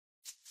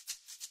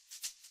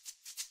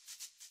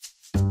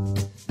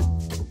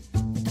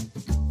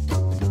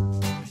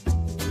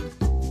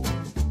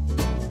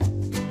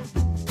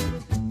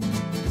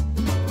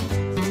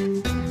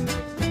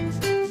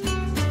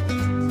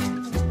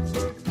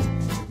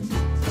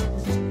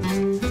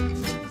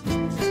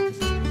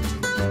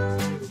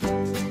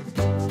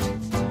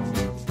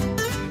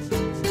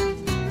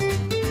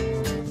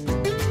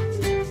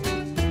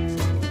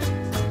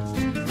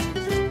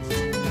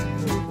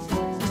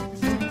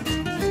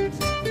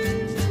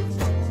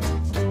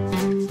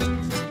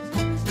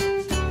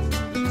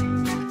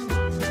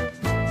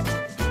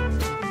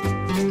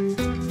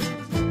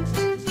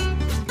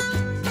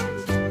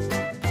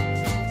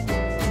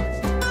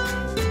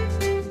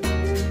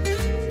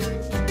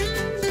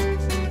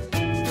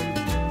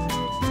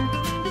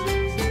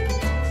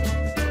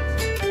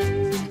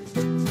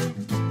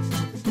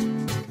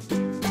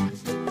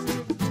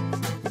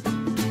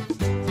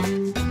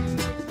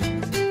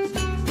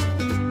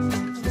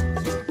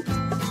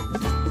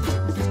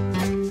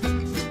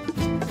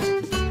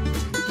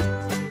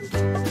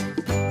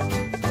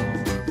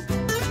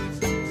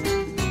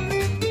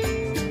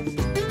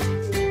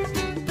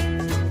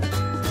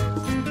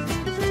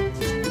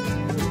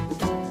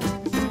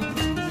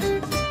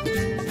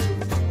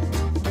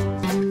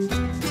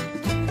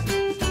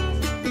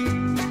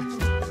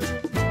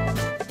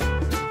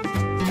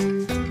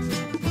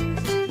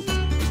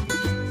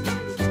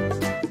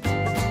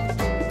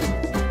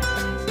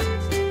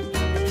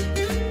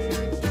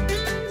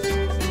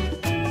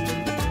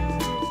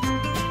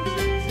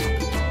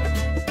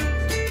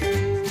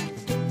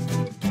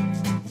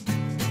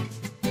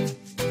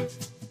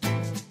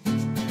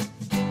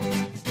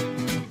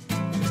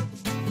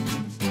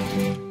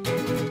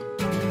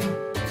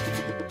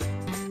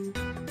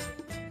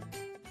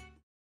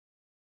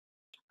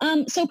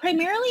So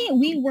primarily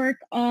we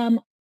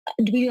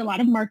do a lot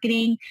of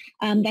marketing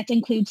that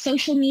includes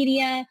social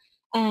media,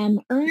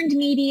 earned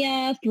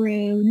media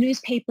through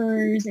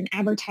newspapers and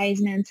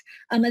advertisements,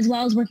 as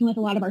well as working with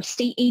a lot of our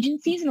state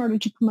agencies in order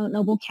to promote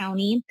Noble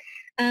County.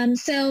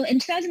 So in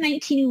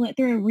 2019, we went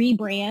through a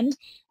rebrand.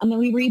 And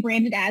we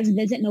rebranded as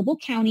Visit Noble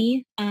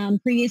County,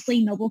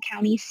 previously Noble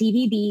County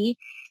CVB.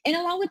 And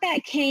along with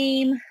that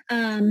came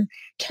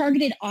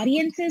targeted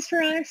audiences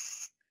for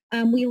us.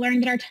 We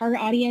learned that our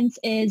target audience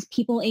is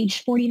people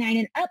aged 49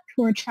 and up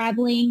who are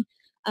traveling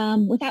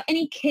without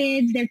any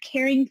kids. They're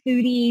caring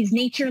foodies,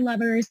 nature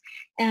lovers,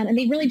 and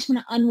they really just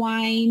want to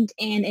unwind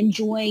and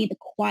enjoy the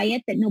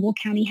quiet that Noble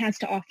County has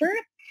to offer.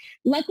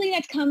 Luckily,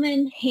 that's come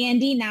in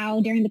handy now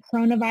during the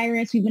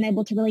coronavirus. We've been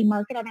able to really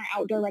market on our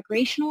outdoor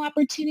recreational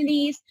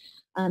opportunities,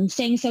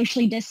 staying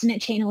socially distant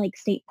at Chain Lake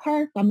State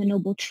Park, on the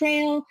Noble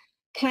Trail,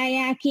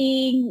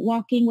 kayaking,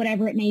 walking,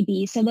 whatever it may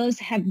be. So those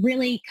have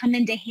really come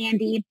into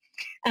handy,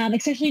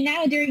 especially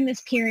now during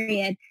this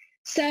period.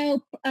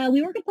 So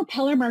we work with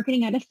Propeller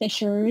Marketing out of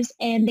Fishers,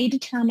 and they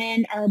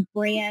determined our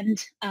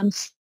brand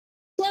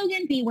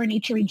slogan, Be Where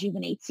Nature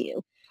Rejuvenates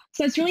You.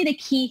 So it's really the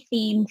key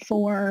theme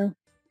for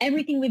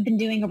everything we've been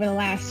doing over the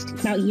last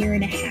about year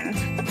and a half.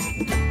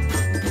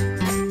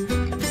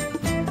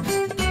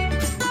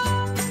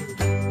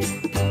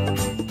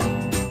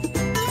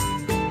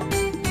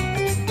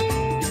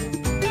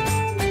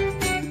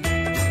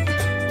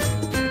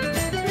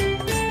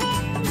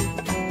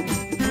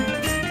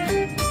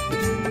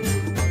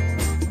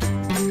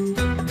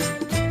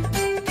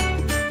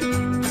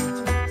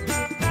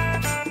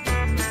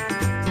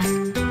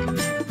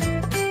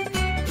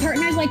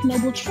 Like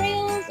Noble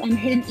Trails,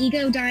 Hidden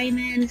Ego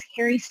Diamonds,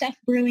 Harry Stuff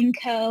Brewing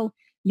Co.,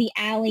 The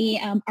Alley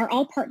are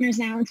all partners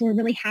now, and so we're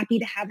really happy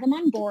to have them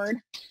on board,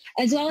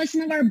 as well as some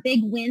of our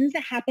big wins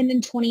that happened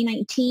in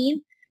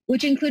 2019,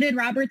 which included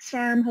Roberts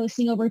Farm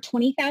hosting over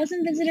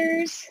 20,000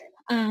 visitors.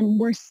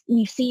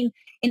 We've seen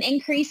an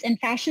increase in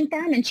Fashion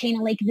Farm and Chain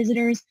Lake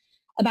visitors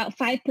about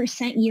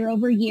 5% year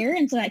over year,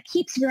 and so that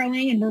keeps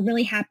growing, and we're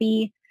really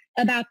happy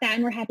about that,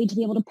 and we're happy to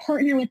be able to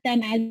partner with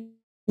them as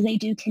they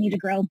do continue to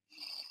grow.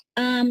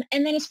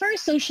 And then as far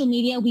as social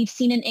media, we've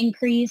seen an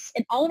increase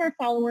in all of our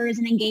followers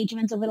and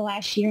engagements over the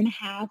last year and a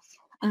half.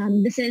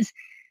 This has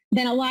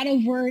been a lot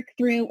of work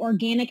through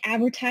organic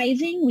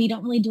advertising. We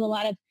don't really do a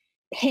lot of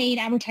paid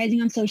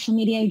advertising on social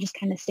media. We just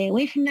kind of stay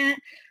away from that.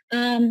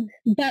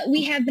 But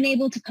we have been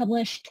able to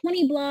publish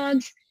 20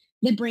 blogs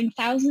that bring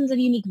thousands of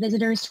unique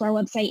visitors to our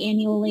website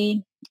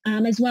annually,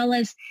 as well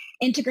as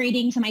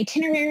integrating some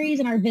itineraries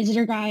and our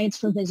visitor guides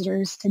for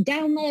visitors to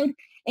download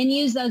and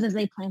use those as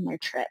they plan their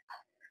trip.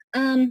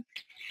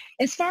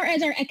 As far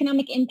as our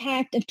economic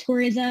impact of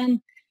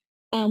tourism,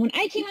 when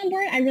I came on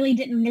board, I really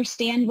didn't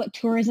understand what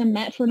tourism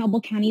meant for Noble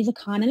County's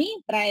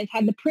economy, but I've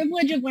had the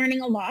privilege of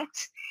learning a lot.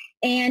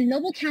 And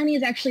Noble County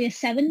is actually a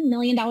 $7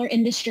 million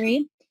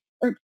industry,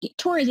 or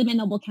tourism in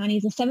Noble County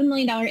is a $7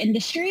 million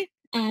industry,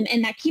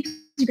 and that keeps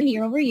growing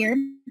year over year.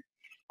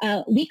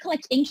 We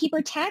collect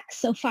innkeeper tax,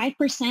 so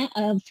 5%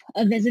 of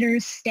a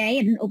visitor's stay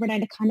at an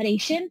overnight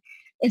accommodation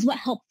is what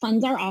help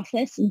funds our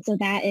office, and so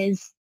that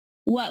is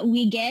what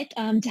we get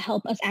to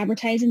help us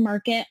advertise and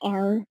market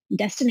our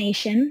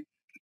destination.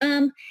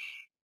 And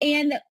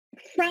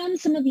from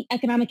some of the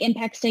economic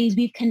impact studies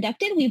we've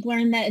conducted, we've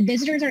learned that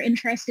visitors are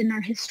interested in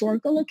our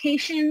historical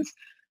locations,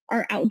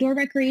 our outdoor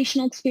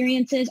recreational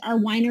experiences, our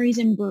wineries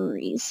and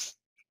breweries.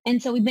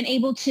 And so we've been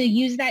able to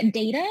use that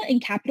data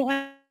and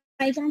capitalize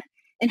on it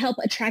and help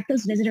attract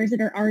those visitors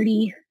that are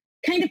already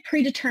kind of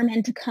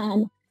predetermined to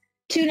come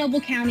to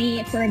Noble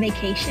County for a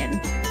vacation.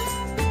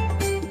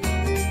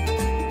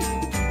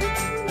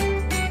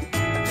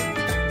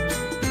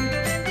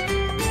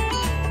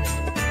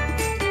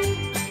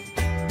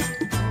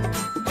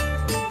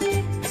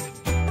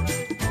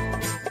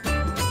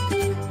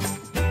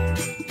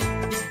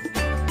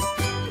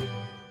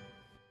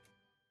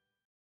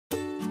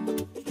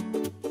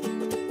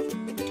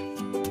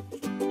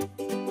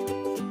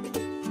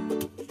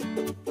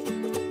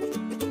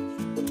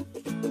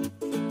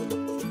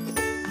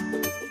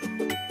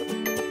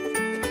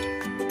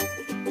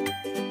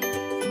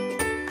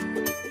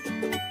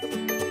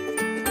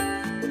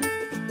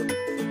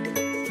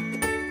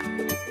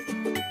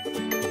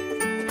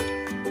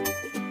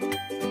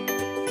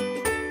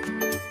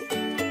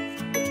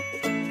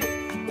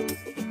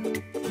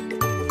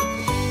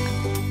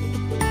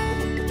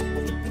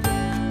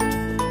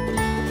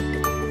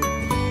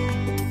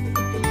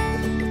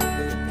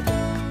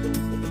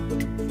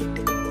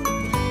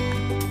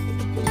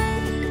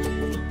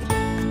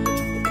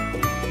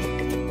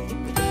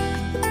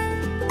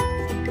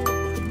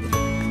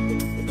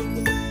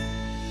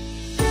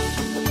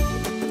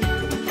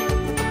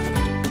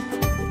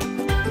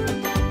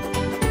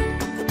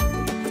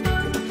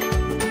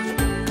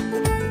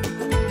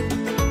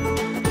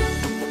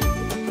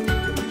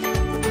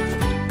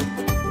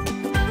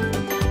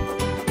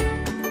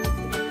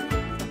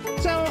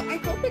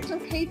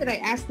 That I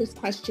asked this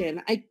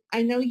question.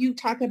 I know you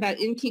talk about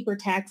innkeeper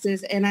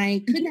taxes, and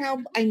I couldn't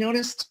help. I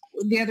noticed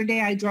the other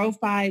day I drove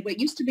by what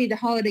used to be the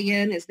Holiday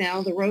Inn is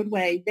now the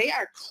Roadway. They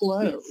are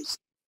closed.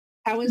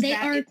 How is They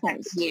that are impacting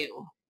closed.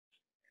 you?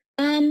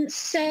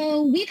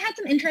 So we've had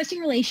some interesting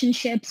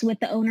relationships with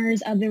the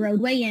owners of the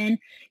Roadway Inn.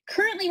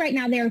 Currently, right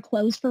now, they are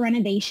closed for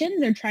renovations.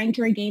 They're trying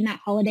to regain that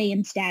Holiday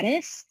Inn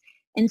status.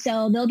 And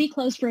so they'll be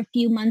closed for a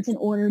few months in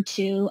order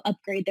to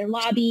upgrade their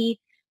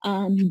lobby,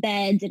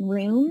 beds, and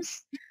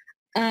rooms.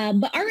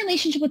 But our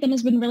relationship with them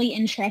has been really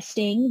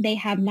interesting. They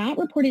have not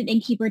reported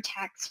innkeeper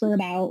tax for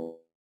about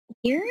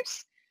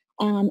years.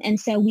 And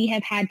so we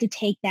have had to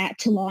take that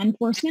to law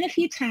enforcement a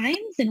few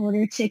times in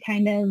order to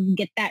kind of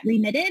get that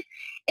remitted.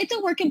 It's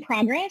a work in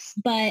progress,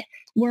 but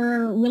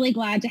we're really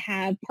glad to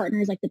have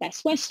partners like the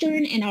Best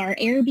Western and our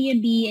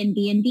Airbnb and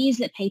B&Bs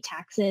that pay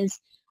taxes,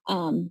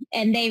 and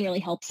they really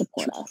help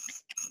support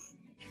us.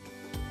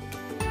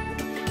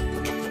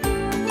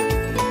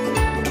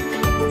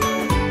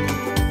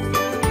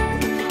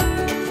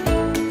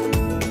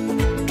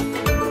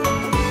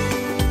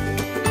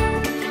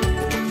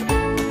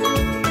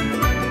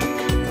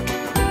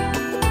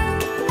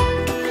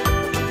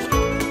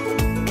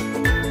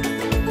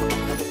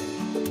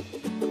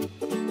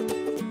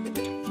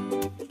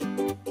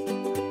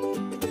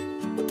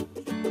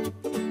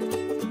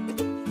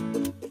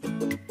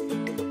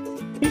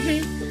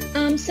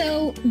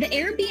 So the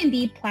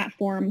Airbnb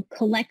platform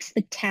collects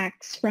the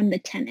tax from the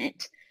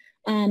tenant.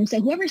 So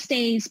whoever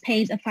stays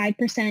pays a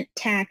 5%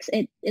 tax.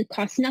 It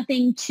costs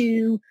nothing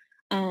to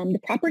the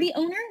property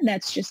owner.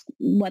 That's just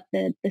what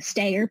the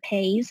stayer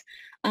pays.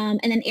 And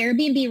then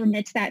Airbnb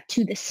remits that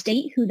to the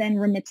state, who then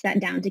remits that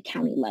down to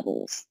county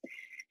levels.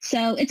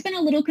 So it's been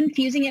a little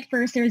confusing at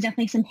first. There was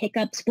definitely some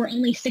hiccups. We're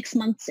only 6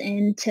 months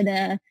into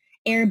the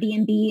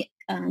Airbnb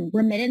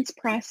remittance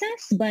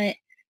process, but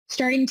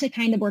starting to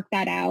kind of work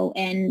that out.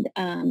 And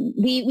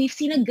we've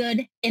seen a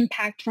good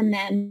impact from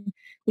them.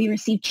 We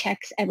receive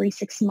checks every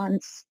 6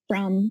 months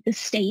from the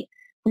state,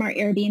 from our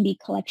Airbnb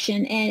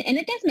collection. And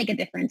it does make a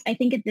difference. I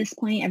think at this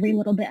point, every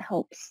little bit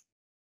helps.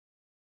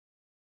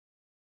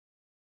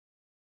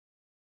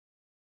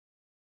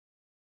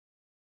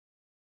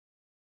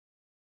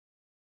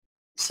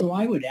 So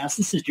I would ask,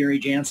 this is Jerry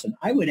Jansen,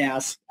 I would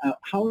ask,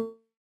 how's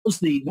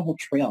the whole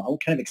trail?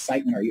 What kind of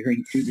excitement are you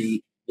hearing through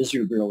the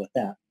Visitor Bureau with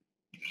that?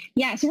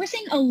 Yeah, so we're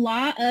seeing a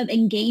lot of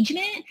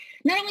engagement,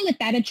 not only with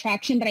that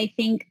attraction, but I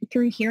think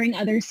through hearing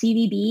other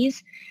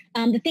CVBs.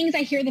 The things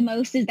I hear the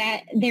most is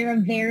that they're a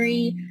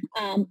very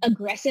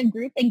aggressive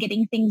group in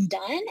getting things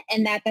done,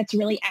 and that's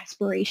really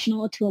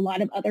aspirational to a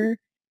lot of other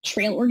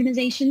trail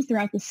organizations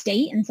throughout the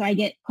state. And so I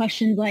get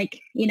questions like,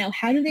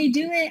 how do they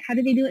do it? How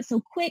do they do it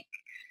so quick?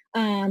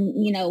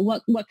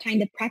 What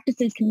kind of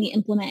practices can we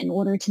implement in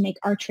order to make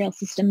our trail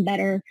system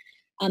better?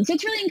 So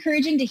it's really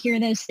encouraging to hear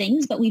those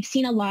things, but we've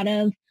seen a lot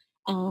of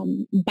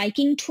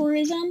biking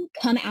tourism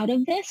come out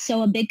of this.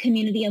 So a big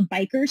community of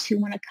bikers who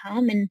want to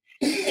come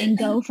and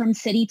go from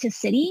city to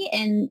city.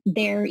 And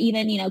they're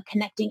even,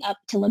 connecting up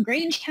to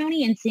LaGrange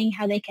County and seeing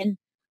how they can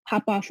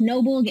hop off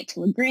Noble, get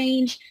to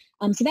LaGrange.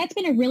 So that's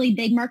been a really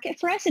big market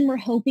for us. And we're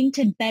hoping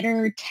to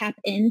better tap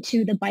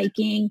into the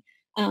biking,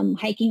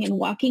 hiking and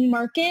walking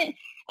market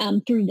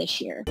through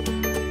this year.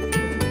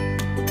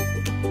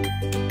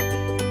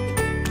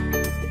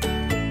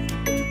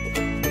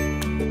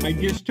 I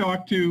just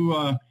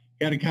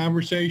had a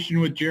conversation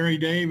with Jerry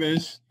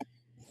Davis,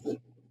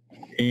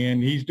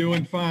 and he's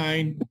doing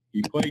fine.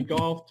 He played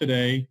golf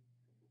today,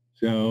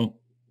 so.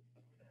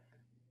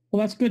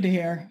 Well, that's good to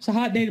hear. It's a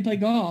hot day to play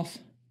golf.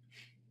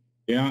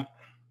 Yeah,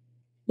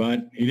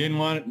 but he doesn't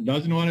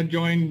want to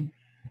join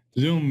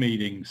Zoom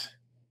meetings.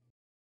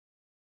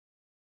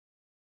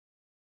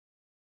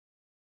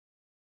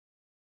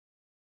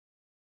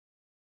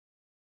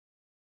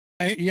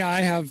 I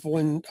have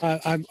one.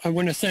 I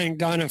want to thank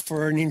Donna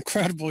for an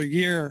incredible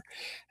year,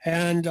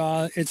 and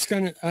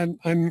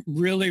I'm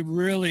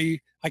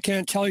really. I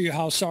can't tell you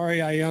how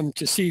sorry I am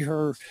to see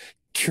her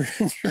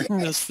turn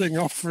this thing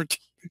over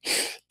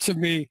to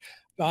me.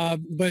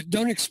 But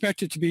don't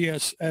expect it to be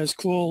as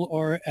cool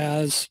or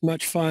as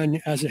much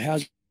fun as it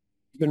has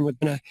been with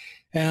Donna.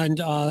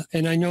 And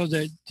I know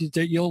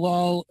that you'll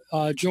all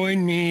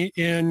join me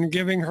in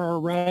giving her a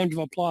round of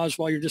applause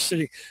while you're just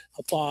sitting.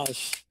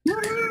 Applause.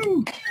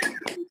 Woo-hoo!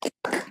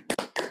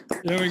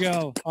 There we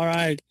go. All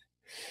right.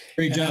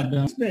 Great job,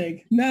 Don. It's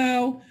big.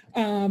 No,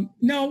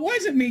 it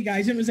wasn't me,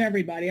 guys. It was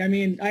everybody. I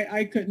mean,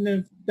 I couldn't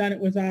have done it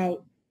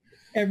without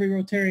every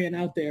Rotarian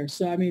out there.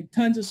 So, I mean,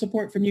 tons of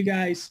support from you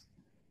guys,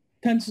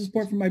 tons of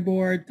support from my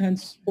board,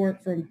 tons of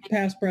support from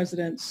past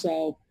presidents.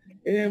 So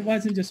it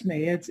wasn't just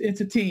me. It's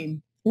a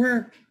team.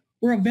 We're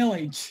a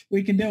village.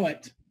 We can do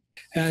it.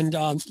 And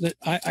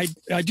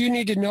I do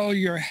need to know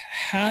your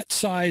hat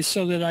size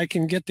so that I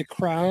can get the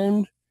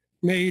crown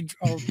made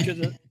to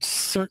the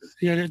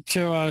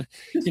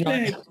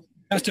it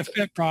has to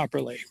fit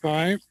properly. All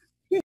right.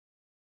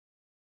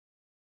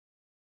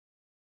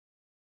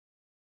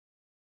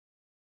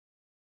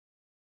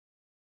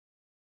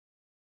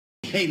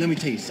 Hey, let me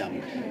tell you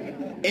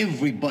something.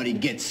 Everybody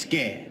gets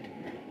scared.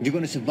 If you're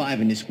going to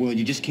survive in this world,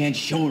 you just can't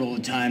show it all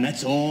the time,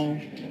 that's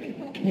all.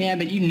 Yeah,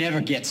 but you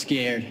never get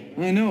scared.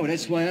 I know,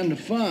 that's why I'm the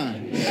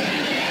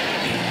Fonz.